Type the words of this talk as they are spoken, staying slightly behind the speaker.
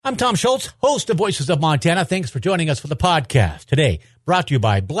I'm Tom Schultz, host of Voices of Montana. Thanks for joining us for the podcast. Today, brought to you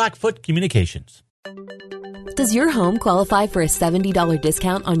by Blackfoot Communications. Does your home qualify for a $70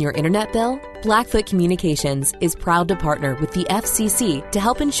 discount on your internet bill? Blackfoot Communications is proud to partner with the FCC to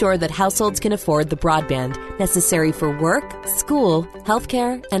help ensure that households can afford the broadband necessary for work, school,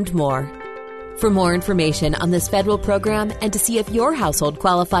 healthcare, and more. For more information on this federal program and to see if your household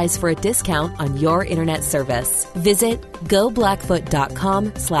qualifies for a discount on your internet service, visit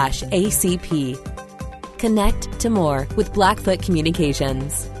goblackfoot.com/ACP. Connect to more with Blackfoot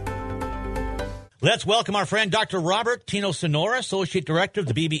Communications. Let's welcome our friend Dr. Robert Tino Sonora, Associate Director of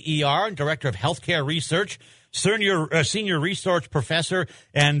the BBER and Director of Healthcare Research, Senior Research Professor,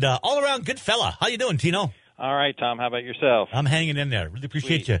 and all-around good fella. How you doing, Tino? All right, Tom. How about yourself? I'm hanging in there. Really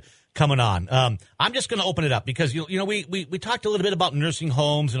appreciate you coming on. I'm just going to open it up because we talked a little bit about nursing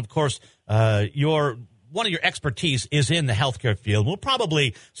homes, and of course, one of your expertise is in the healthcare field. We'll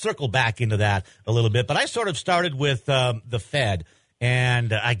probably circle back into that a little bit, but I sort of started with the Fed,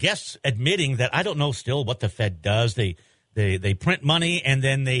 and I guess admitting that I don't know still what the Fed does. They print money and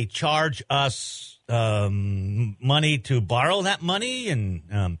then they charge us money to borrow that money,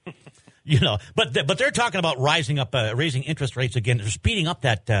 and but they're talking about raising interest rates again. They're speeding up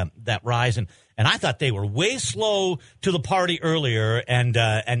that rise, and I thought they were way slow to the party earlier, and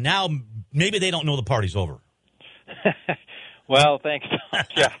now maybe they don't know the party's over. Well, thanks.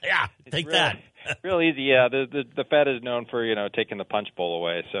 Yeah, take that. Real easy. Yeah, the Fed is known for taking the punch bowl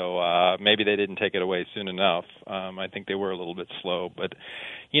away, so maybe they didn't take it away soon enough. I think they were a little bit slow, but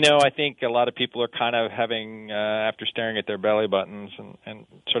I think a lot of people are kind of having, after staring at their belly buttons and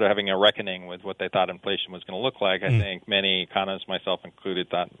sort of having a reckoning with what they thought inflation was going to look like. I think many economists, myself included,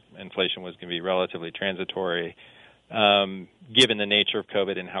 thought inflation was going to be relatively transitory, given the nature of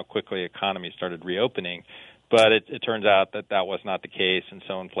COVID and how quickly economies started reopening. But it turns out that was not the case, and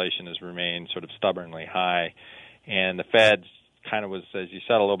so inflation has remained sort of stubbornly high. And the Fed kind of was, as you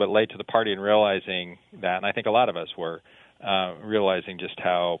said, a little bit late to the party in realizing that, and I think a lot of us were realizing just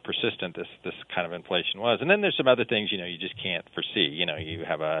how persistent this kind of inflation was. And then there's some other things, you just can't foresee. You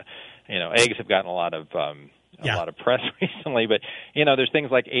have eggs have gotten a lot of press recently, but there's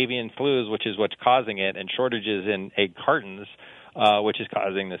things like avian flus, which is what's causing it, and shortages in egg cartons, which is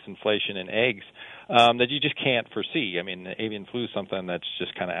causing this inflation in eggs. That you just can't foresee. I mean, the avian flu is something that's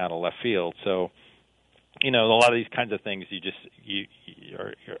just kind of out of left field. So, a lot of these kinds of things you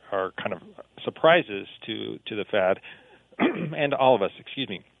are kind of surprises to the Fed and all of us. Excuse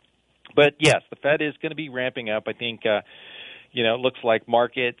me. But yes, the Fed is going to be ramping up. I think it looks like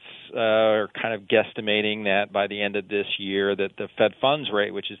markets are kind of guesstimating that by the end of this year that the Fed funds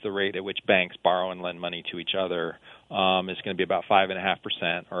rate, which is the rate at which banks borrow and lend money to each other, is going to be about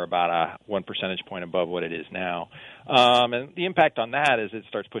 5.5%, or about 1 percentage point above what it is now. And the impact on that is it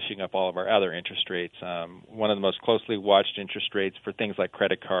starts pushing up all of our other interest rates. One of the most closely watched interest rates for things like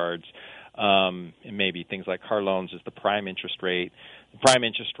credit cards and maybe things like car loans is the prime interest rate. The prime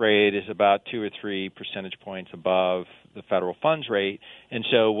interest rate is about 2 or 3 percentage points above the federal funds rate, and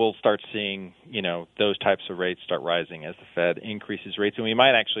so we'll start seeing, those types of rates start rising as the Fed increases rates, and we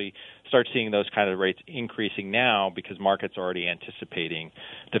might actually start seeing those kind of rates increasing now because markets are already anticipating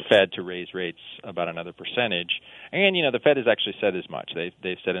the Fed to raise rates about another percentage. And the Fed has actually said as much.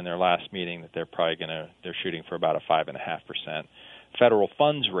 They've said in their last meeting that they're shooting for about a 5.5% federal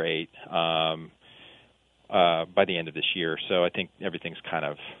funds rate by the end of this year. So I think everything's kind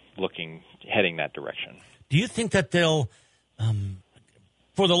of heading that direction. Do you think that they'll,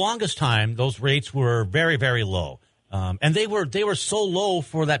 for the longest time, those rates were very, very low, and they were so low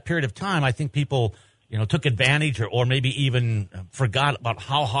for that period of time? I think people, took advantage or maybe even forgot about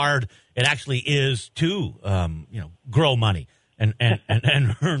how hard it actually is to, grow money and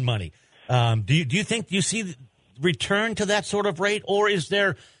earn money. Do you see return to that sort of rate, or is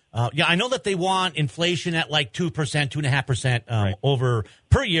there? I know that they want inflation at like 2%, 2.5% right. over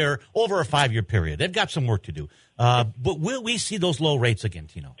per year over a 5-year period. They've got some work to do. But will we see those low rates again,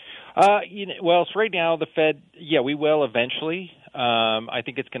 Tino? Well, so right now the Fed, we will eventually. I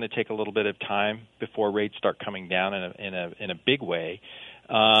think it's going to take a little bit of time before rates start coming down in a big way.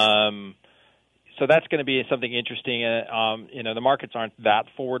 So that's going to be something interesting. The markets aren't that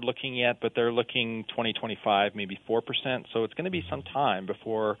forward-looking yet, but they're looking 2025, maybe 4%. So it's going to be some time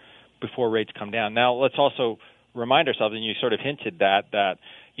before rates come down. Now, let's also remind ourselves, and you sort of hinted that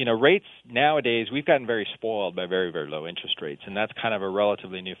rates nowadays, we've gotten very spoiled by very, very low interest rates, and that's kind of a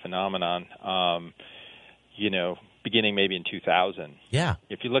relatively new phenomenon, beginning maybe in 2000. Yeah.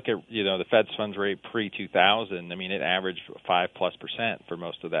 If you look at, the Fed's funds rate pre-2000, it averaged 5+% for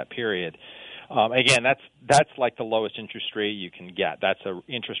most of that period. Again, that's like the lowest interest rate you can get. That's an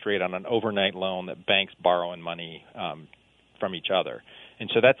interest rate on an overnight loan that banks borrow in money from each other. And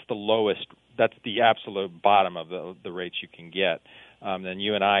so that's the lowest, that's the absolute bottom of the rates you can get. Then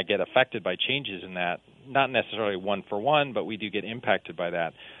you and I get affected by changes in that, not necessarily one for one, but we do get impacted by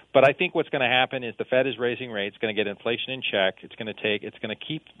that. But I think what's going to happen is the Fed is raising rates, going to get inflation in check. It's going to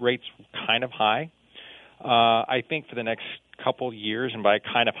keep rates kind of high. I think for the next couple years, and by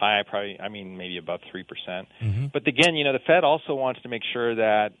kind of high, I mean maybe above 3%. Mm-hmm. But again, the Fed also wants to make sure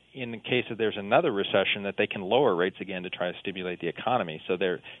that in the case that there's another recession, that they can lower rates again to try to stimulate the economy. So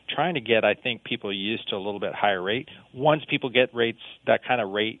they're trying to get, I think, people used to a little bit higher rate. Once people get rates, that kind of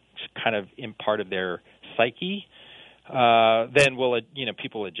rate kind of in part of their psyche, then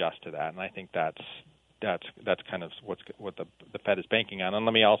people adjust to that, and I think that's kind of what the Fed is banking on. And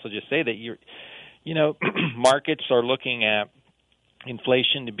let me also just say that markets are looking at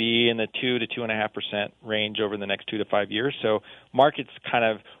inflation to be in the 2 to 2.5% range over the next 2 to 5 years. So markets kind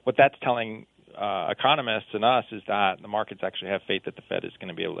of what that's telling economists and us is that the markets actually have faith that the Fed is going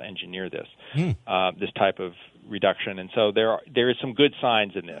to be able to engineer this type of reduction. And so there is some good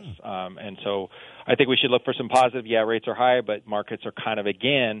signs in this. And so I think we should look for some positive. Yeah, rates are high, but markets are kind of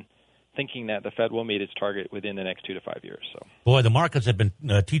again thinking that the Fed will meet its target within the next 2 to 5 years. So, boy, the markets have been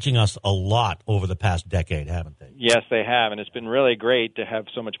teaching us a lot over the past decade, haven't they? Yes, they have, and it's been really great to have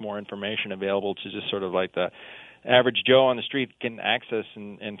so much more information available to just sort of like the average Joe on the street can access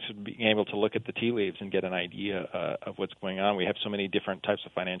and to being able to look at the tea leaves and get an idea of what's going on. We have so many different types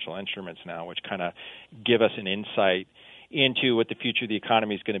of financial instruments now, which kind of give us an insight into what the future of the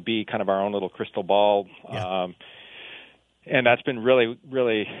economy is going to be, kind of our own little crystal ball. Yeah. And that's been really,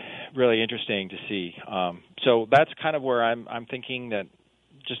 really, really interesting to see. So that's kind of where I'm thinking that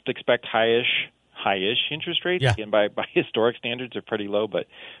just expect high-ish interest rates. Yeah. Again, by historic standards, are pretty low, but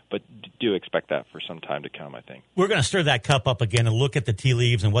do expect that for some time to come, I think. We're going to stir that cup up again and look at the tea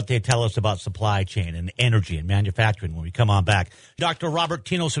leaves and what they tell us about supply chain and energy and manufacturing when we come on back. Dr. Robert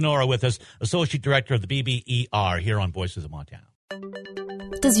Tino Sonora with us, Associate Director of the BBER here on Voices of Montana.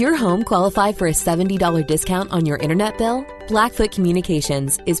 Does your home qualify for a $70 discount on your internet bill? Blackfoot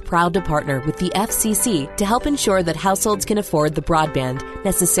Communications is proud to partner with the FCC to help ensure that households can afford the broadband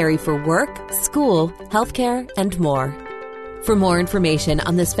necessary for work, school, healthcare, and more. For more information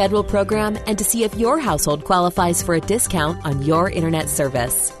on this federal program and to see if your household qualifies for a discount on your internet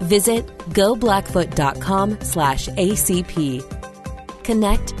service, visit goblackfoot.com/ACP.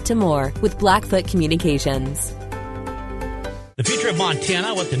 Connect to more with Blackfoot Communications. The future of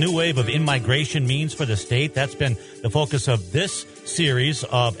Montana, what the new wave of in-migration means for the state, that's been the focus of this series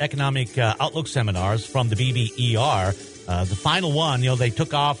of economic outlook seminars from the BBER. The final one, they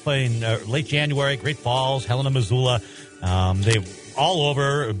took off in late January, Great Falls, Helena, Missoula. They're all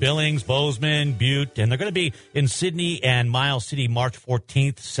over Billings, Bozeman, Butte, and they're going to be in Sydney and Miles City March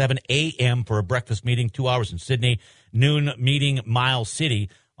 14th, 7 a.m. for a breakfast meeting, 2 hours in Sydney, noon meeting Miles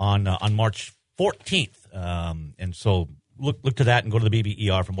City on March 14th. And so Look to that and go to the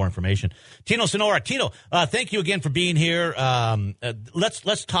BBER for more information. Tino Sonora. Tino, thank you again for being here.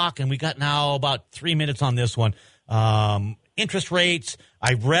 Let's talk, and we got now about 3 minutes on this one. Interest rates.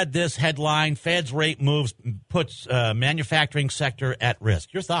 I've read this headline, Fed's rate moves puts manufacturing sector at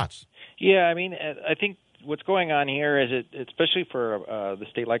risk. Your thoughts? Yeah, I mean, I think what's going on here is especially for the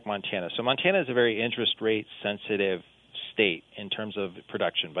state like Montana. So Montana is a very interest rate sensitive state in terms of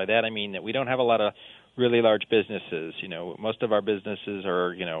production. By that I mean that we don't have a lot of really large businesses. Most of our businesses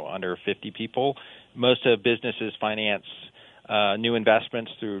are, under 50 people. Most of businesses finance new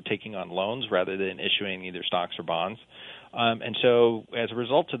investments through taking on loans rather than issuing either stocks or bonds. And so as a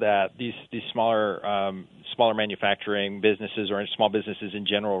result of that, these smaller manufacturing businesses or small businesses in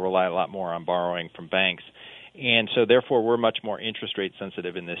general rely a lot more on borrowing from banks. And so therefore we're much more interest rate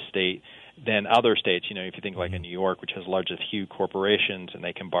sensitive in this state than other states. If you think like in New York, which has large as huge corporations and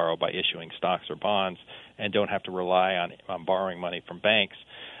they can borrow by issuing stocks or bonds and don't have to rely on borrowing money from banks,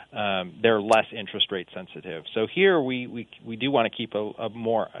 they're less interest rate sensitive. So here we do want to keep a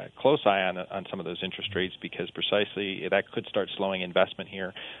more close eye on some of those interest rates because precisely that could start slowing investment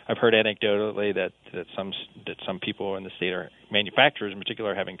here. I've heard anecdotally that some people in the state, are manufacturers in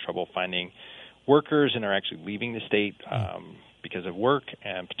particular, are having trouble finding workers and are actually leaving the state because of work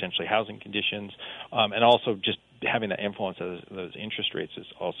and potentially housing conditions, and also just having the influence of those interest rates is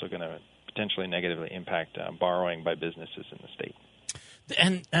also going to potentially negatively impact borrowing by businesses in the state.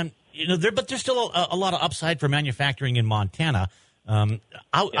 And but there's still a lot of upside for manufacturing in Montana.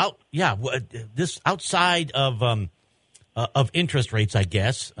 This outside of interest rates, I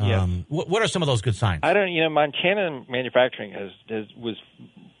guess. What are some of those good signs? Montana manufacturing was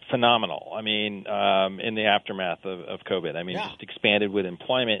phenomenal. I mean, in the aftermath of COVID, I mean, just expanded with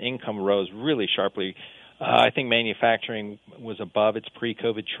employment. Income rose really sharply. I think manufacturing was above its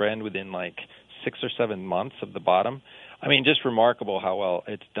pre-COVID trend within like 6 or 7 months of the bottom. I mean, just remarkable how well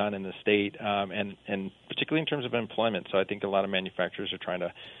it's done in the state, and particularly in terms of employment. So I think a lot of manufacturers are trying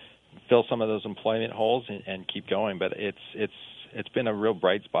to fill some of those employment holes and keep going. But it's been a real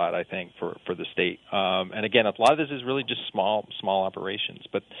bright spot, I think, for the state. And again, a lot of this is really just small operations,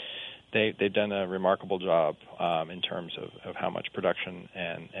 but they've done a remarkable job in terms of how much production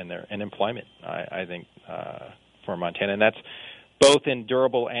and employment, I think, for Montana. And that's both in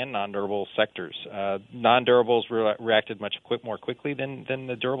durable and non-durable sectors. Non-durables reacted much more quickly than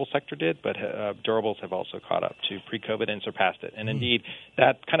the durable sector did, but durables have also caught up to pre-COVID and surpassed it. And indeed,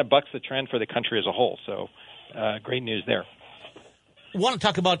 that kind of bucks the trend for the country as a whole. So great news there. I want to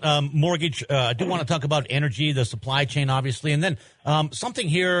talk about mortgage. I do want to talk about energy, the supply chain, obviously. And then something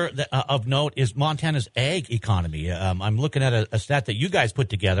here that, of note is Montana's ag economy. I'm looking at a stat that you guys put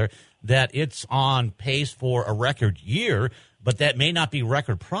together that it's on pace for a record year, but that may not be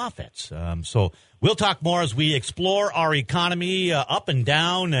record profits. So we'll talk more as we explore our economy up and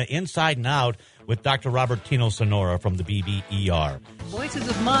down, inside and out, with Dr. Robert Tino Sonora from the BBER. Voices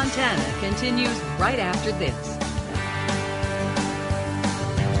of Montana continues right after this.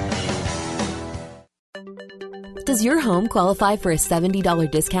 Does your home qualify for a $70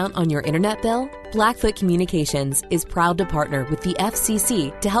 discount on your internet bill? Blackfoot Communications is proud to partner with the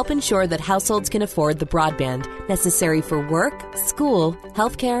FCC to help ensure that households can afford the broadband necessary for work, school,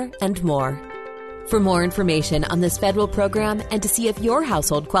 healthcare, and more. For more information on this federal program and to see if your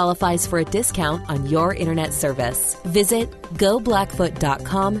household qualifies for a discount on your internet service, visit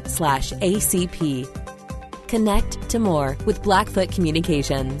goblackfoot.com/ACP. Connect to more with Blackfoot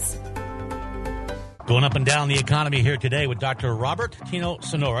Communications. Going up and down the economy here today with Dr. Robert Tino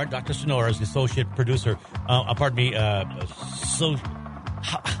Sonora. Dr. Sonora is the associate producer.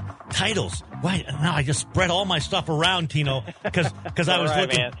 Titles. Why? Now I just spread all my stuff around, Tino, because I was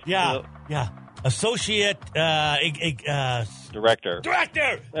looking. Man. Yeah. Associate director.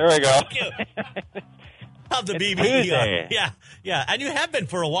 There we go. Thank you. Of the BBER. Yeah. And you have been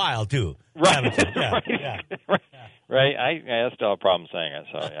for a while, too. Right. Right. I still have a problem saying it,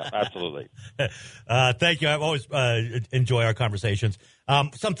 so yeah, absolutely. Thank you. I always enjoy our conversations.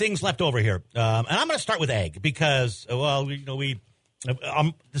 Some things left over here, and I'm going to start with ag because, the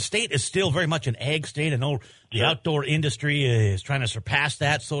state is still very much an ag state. I know the outdoor industry is trying to surpass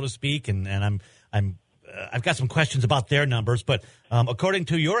that, so to speak, and I've got some questions about their numbers. But according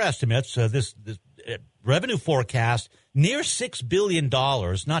to your estimates, this revenue forecast near $6 billion,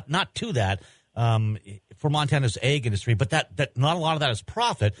 not to that. For Montana's ag industry, but that not a lot of that is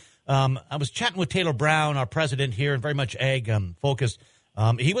profit. I was chatting with Taylor Brown, our president here, and very much ag focused.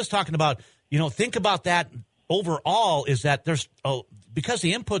 He was talking about, think about that overall is that there's, because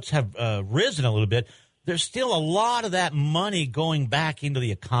the inputs have risen a little bit, there's still a lot of that money going back into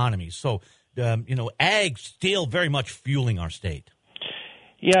the economy. So, ag still very much fueling our state.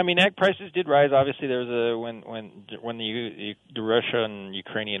 Yeah, I mean, ag prices did rise. Obviously, there was when the Russia and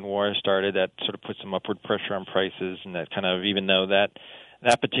Ukrainian war started, that sort of put some upward pressure on prices, and that kind of, even though that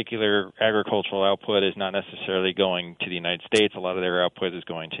particular agricultural output is not necessarily going to the United States, a lot of their output is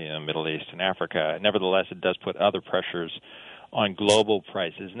going to the Middle East and Africa. Nevertheless, it does put other pressures on global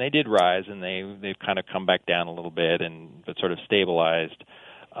prices, and they did rise, and they've kind of come back down a little bit, but sort of stabilized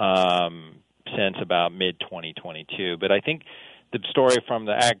since about mid-2022. But I think the story from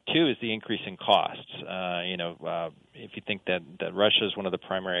the Ag 2 is the increase in costs. If you think that Russia is one of the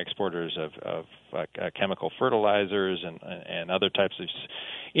primary exporters of chemical fertilizers and other types of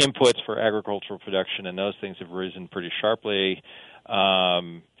inputs for agricultural production, and those things have risen pretty sharply,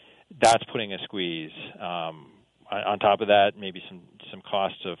 that's putting a squeeze. On top of that, maybe some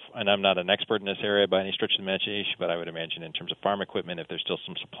costs of, and I'm not an expert in this area by any stretch of the imagination, but I would imagine in terms of farm equipment, if there's still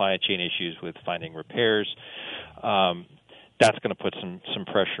some supply chain issues with finding repairs, that's going to put some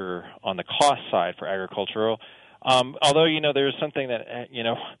pressure on the cost side for agricultural. Although, there's something that,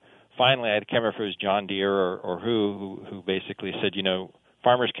 finally, I can't remember if it was John Deere or who basically said,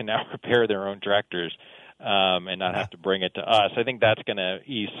 farmers can now repair their own tractors and not have to bring it to us. I think that's going to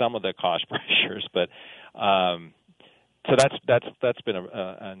ease some of the cost pressures, but so that's been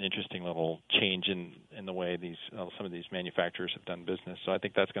an interesting little change in the way some of these manufacturers have done business. So I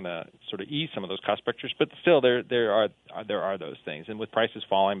think that's going to sort of ease some of those cost pressures. But still, there are those things, and with prices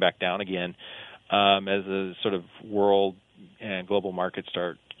falling back down again, as the sort of world and global markets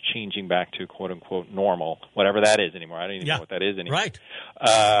start changing back to quote unquote normal, whatever that is anymore. I don't even know what that is anymore. Right.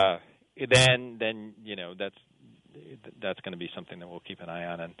 Then that's that's going to be something that we'll keep an eye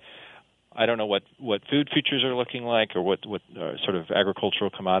on. And I don't know what food futures are looking like, or what sort of agricultural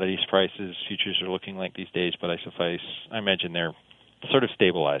commodities prices futures are looking like these days, but I imagine they're sort of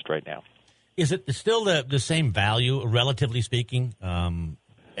stabilized right now. Is it still the same value, relatively speaking,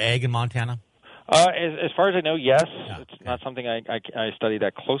 ag in Montana? As far as I know, yes. Yeah, it's not something I study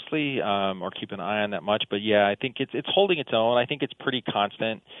that closely or keep an eye on that much. But yeah, I think it's holding its own. I think it's pretty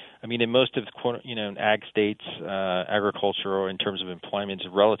constant. I mean, in most of ag states, agriculture in terms of employment is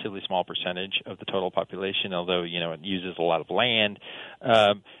a relatively small percentage of the total population. Although it uses a lot of land.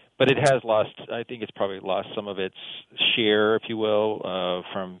 But it has lost. I think it's probably lost some of its share, if you will,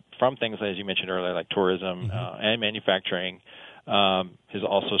 from things as you mentioned earlier, like tourism and manufacturing. Has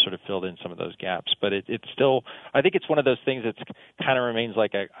also sort of filled in some of those gaps, but it's still. I think it's one of those things that kind of remains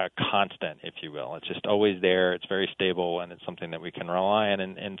like a constant, if you will. It's just always there. It's very stable, and it's something that we can rely on.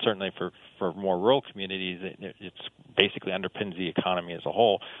 And certainly for more rural communities, it's basically underpins the economy as a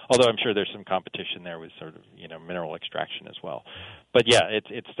whole. Although I'm sure there's some competition there with sort of mineral extraction as well. But yeah,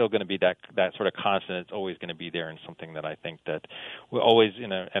 it's still going to be that sort of constant. It's always going to be there, and something that I think that we always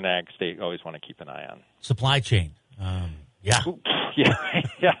in an ag state always want to keep an eye on. Supply chain. Yeah.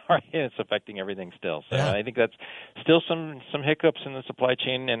 Yeah, right. It's affecting everything still. So I think that's still some hiccups in the supply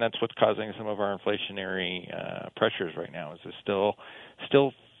chain, and that's what's causing some of our inflationary pressures right now. Is still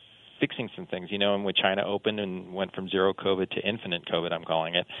fixing some things. And when China opened and went from zero COVID to infinite COVID, I'm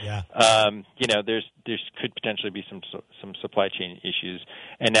calling it. Yeah. There's could potentially be some supply chain issues,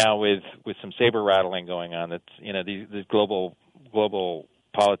 and now with some saber rattling going on, that's the global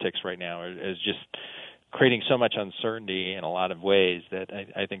politics right now is just creating so much uncertainty in a lot of ways that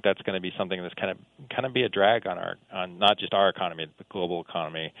I think that's going to be something that's kind of be a drag on not just our economy, but the global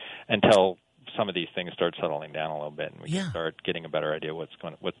economy, until some of these things start settling down a little bit, and we can start getting a better idea what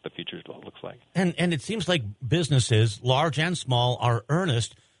the future looks like. And it seems like businesses, large and small, are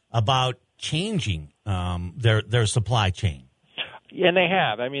earnest about changing their supply chain. Yeah, and they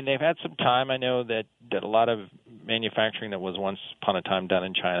have. I mean, they've had some time. I know that a lot of manufacturing that was once upon a time done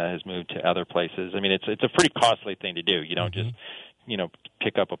in China has moved to other places. I mean, it's a pretty costly thing to do. You don't just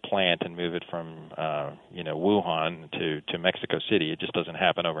pick up a plant and move it from Wuhan to Mexico City. It just doesn't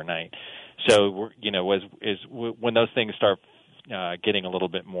happen overnight. So when those things start getting a little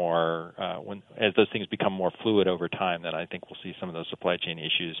bit more as those things become more fluid over time, then I think we'll see some of those supply chain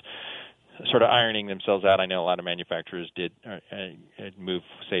issues sort of ironing themselves out. I know a lot of manufacturers did move,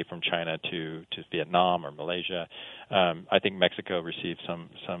 say, from China to Vietnam or Malaysia. I think Mexico received some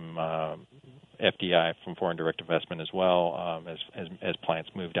FDI from foreign direct investment as well, as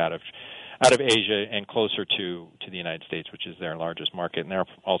plants moved out of Asia and closer to the United States, which is their largest market. And they're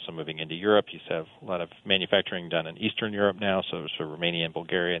also moving into Europe. You have a lot of manufacturing done in Eastern Europe now, so Romania and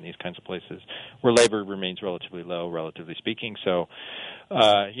Bulgaria and these kinds of places where labor remains relatively low, relatively speaking. So,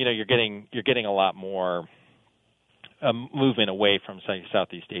 you're getting a lot more movement away from, say,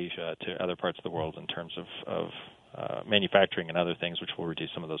 Southeast Asia to other parts of the world in terms of manufacturing and other things, which will reduce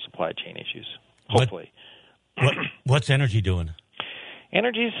some of those supply chain issues, hopefully. What's energy doing?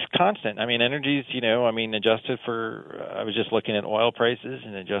 Energy's constant. I mean, adjusted for, I was just looking at oil prices,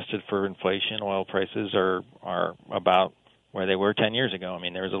 and adjusted for inflation, oil prices are about where they were 10 years ago. I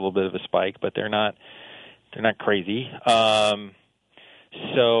mean, there was a little bit of a spike, but they're not crazy.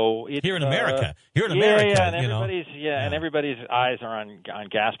 So it's, here in America, and everybody's eyes are on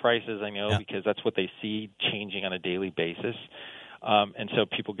gas prices. I know because that's what they see changing on a daily basis. And so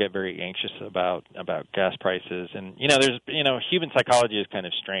people get very anxious about gas prices, and human psychology is kind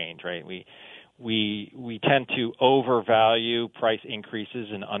of strange, right? We tend to overvalue price increases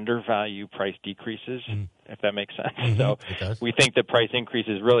and undervalue price decreases, if that makes sense. Mm-hmm. So it does. We think that price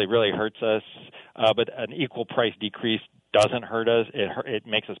increases really hurts us, but an equal price decrease doesn't hurt us. It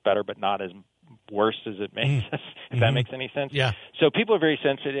makes us better, but not as worse as it makes us, if that makes any sense. Yeah. So people are very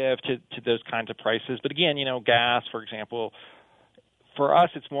sensitive to those kinds of prices. But again, gas, for example. For us,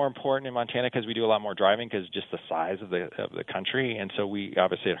 it's more important in Montana because we do a lot more driving because just the size of the country, and so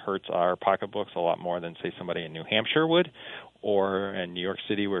it hurts our pocketbooks a lot more than, say, somebody in New Hampshire would, or in New York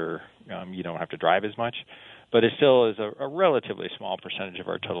City where you don't have to drive as much. But it still is a relatively small percentage of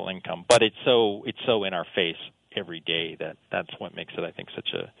our total income. But it's so in our face every day that's what makes it, I think, such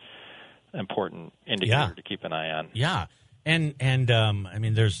a important indicator to keep an eye on. Yeah, and I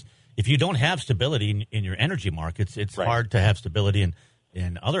mean, if you don't have stability in your energy markets, it's hard to have stability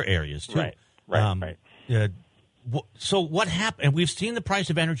in other areas too. Right. So what happened? And we've seen the price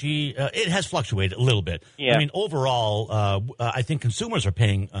of energy; it has fluctuated a little bit. Yeah. I mean, overall, I think consumers are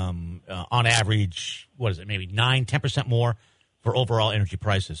paying, on average, maybe 9-10% more for overall energy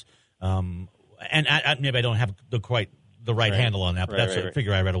prices. and maybe I don't have the right handle on that, but that's a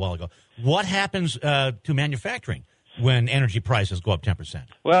figure I read a while ago. What happens to manufacturing when energy prices go up 10%?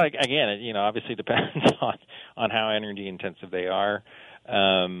 Well, again, it obviously depends on how energy intensive they are.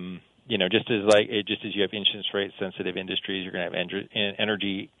 Just as you have interest rate sensitive industries, you're going to have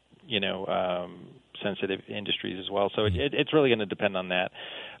energy sensitive industries as well. So it's really going to depend on that.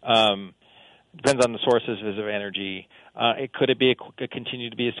 Depends on the sources of energy. Could it continue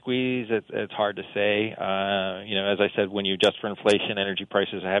to be a squeeze? It's hard to say. As I said, when you adjust for inflation, energy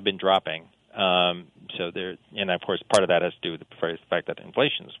prices have been dropping. So there, and of course, part of that has to do with the fact that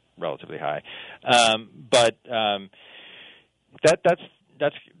inflation is relatively high.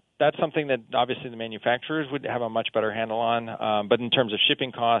 That's something that obviously the manufacturers would have a much better handle on. But in terms of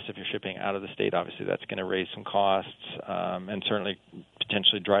shipping costs, if you're shipping out of the state, obviously that's going to raise some costs and certainly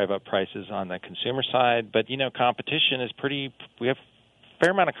potentially drive up prices on the consumer side. But, competition is we have a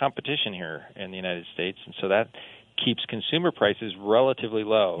fair amount of competition here in the United States, and so that keeps consumer prices relatively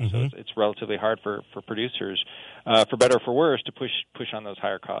low. Mm-hmm. So it's relatively hard for producers, for better or for worse, to push on those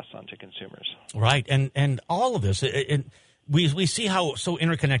higher costs onto consumers. Right, and all of this, we see how so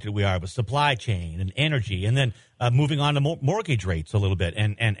interconnected we are with supply chain and energy, and then moving on to mortgage rates a little bit,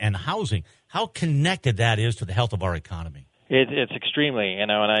 and housing. How connected that is to the health of our economy. It's extremely,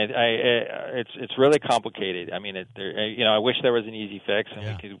 and it's really complicated. I mean, I wish there was an easy fix and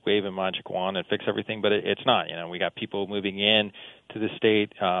we could wave a magic wand and fix everything, but it's not. We got people moving in to the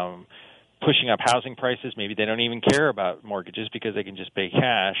state, pushing up housing prices. Maybe they don't even care about mortgages because they can just pay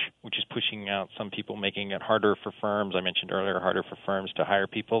cash, which is pushing out some people, making it harder for firms. I mentioned earlier, harder for firms to hire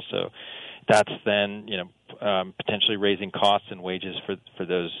people. So that's then potentially raising costs and wages for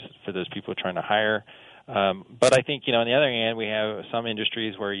those people trying to hire. But I think, on the other hand, we have some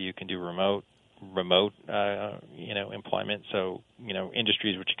industries where you can do remote employment. So,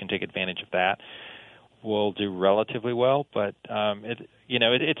 industries which can take advantage of that will do relatively well. But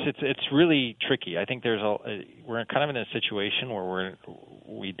it's really tricky. I think we're kind of in a situation where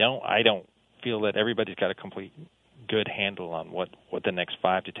I don't feel that everybody's got a complete good handle on what the next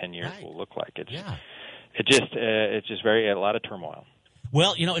 5 to 10 years will look like. It's just a lot of turmoil.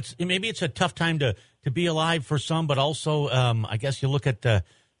 Well, maybe it's a tough time to be alive for some, but also I guess you look at the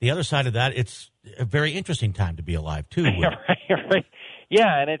other side of that. It's a very interesting time to be alive too. Right.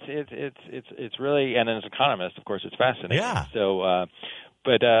 Yeah, and it's really, and as an economist, of course, it's fascinating. Yeah. So,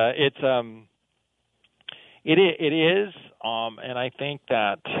 but it is, and I think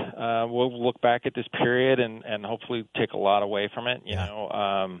that we'll look back at this period and hopefully take a lot away from it.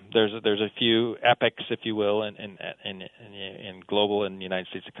 There's a few epics, if you will, in global and United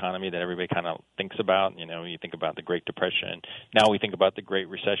States economy that everybody kind of thinks about. You think about the Great Depression. Now we think about the Great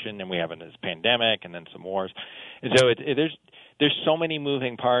Recession, and we have this pandemic, and then some wars. And so there's so many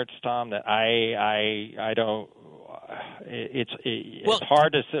moving parts, Tom, that I don't. It's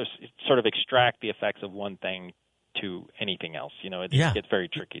hard to sort of extract the effects of one thing to anything else. It gets very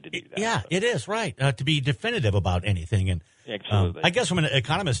tricky to do that. Yeah, it is, right, to be definitive about anything. And absolutely. I guess from an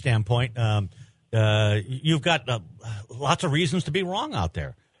economist standpoint, you've got lots of reasons to be wrong out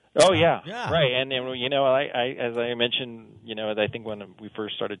there. Oh, yeah. Right. And I as I mentioned, I think when we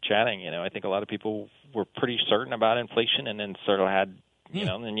first started chatting, I think a lot of people were pretty certain about inflation and then sort of had,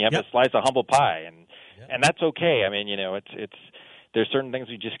 and you have to slice a humble pie, and that's okay. I mean, it's there's certain things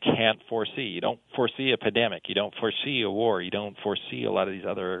you just can't foresee. You don't foresee a pandemic. You don't foresee a war. You don't foresee a lot of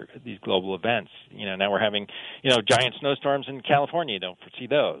these global events. Now we're having, giant snowstorms in California. You don't foresee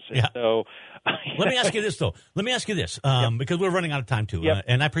those. Yeah. So let me ask you this, though. Because we're running out of time, too,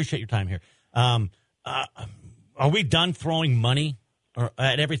 and I appreciate your time here. Are we done throwing money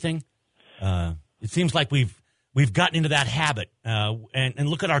at everything? It seems like we've gotten into that habit, and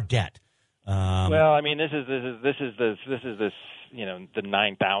look at our debt. Well, I mean, this is this the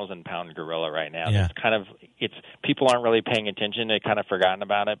 9,000-pound gorilla right now. Yeah. It's people aren't really paying attention. They've kind of forgotten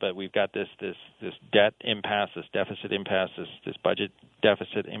about it. But we've got this debt impasse, this deficit impasse, this budget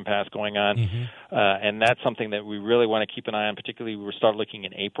deficit impasse going on, and that's something that we really want to keep an eye on. Particularly, we'll start looking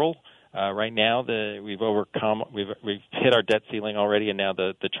in April. Right now, we've hit our debt ceiling already, and now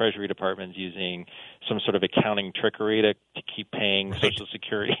the Treasury Department is using some sort of accounting trickery to keep paying Social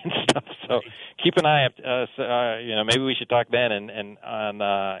Security and stuff. So keep an eye out. Maybe we should talk then. And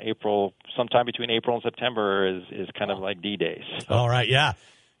on April, sometime between April and September is kind of like D-Day. So. All right, yeah.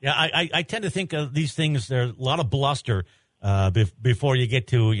 I tend to think of these things. There's a lot of bluster before you get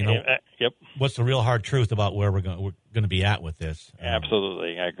to what's the real hard truth about where we're going to be at with this.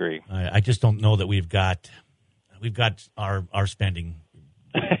 Absolutely, I agree. I just don't know that we've got our spending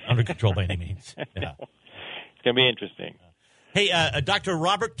under control by any means. Yeah. It's going to be interesting. Hey, Dr.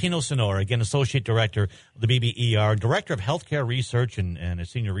 Robert Tino Sonora, again, Associate Director of the BBER, Director of Healthcare Research, and a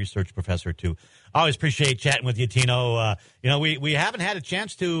Senior Research Professor, too. I always appreciate chatting with you, Tino. We haven't had a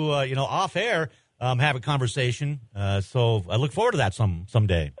chance to, off air, have a conversation. So I look forward to that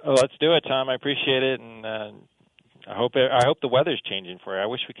someday. Oh, let's do it, Tom. I appreciate it, and I hope the weather's changing for you. I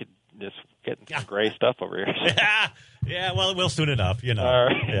wish we could just get some gray stuff over here. Yeah, well, it will soon enough, All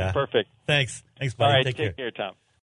right, Yeah. perfect. Thanks, buddy. All right, Take care, Tom.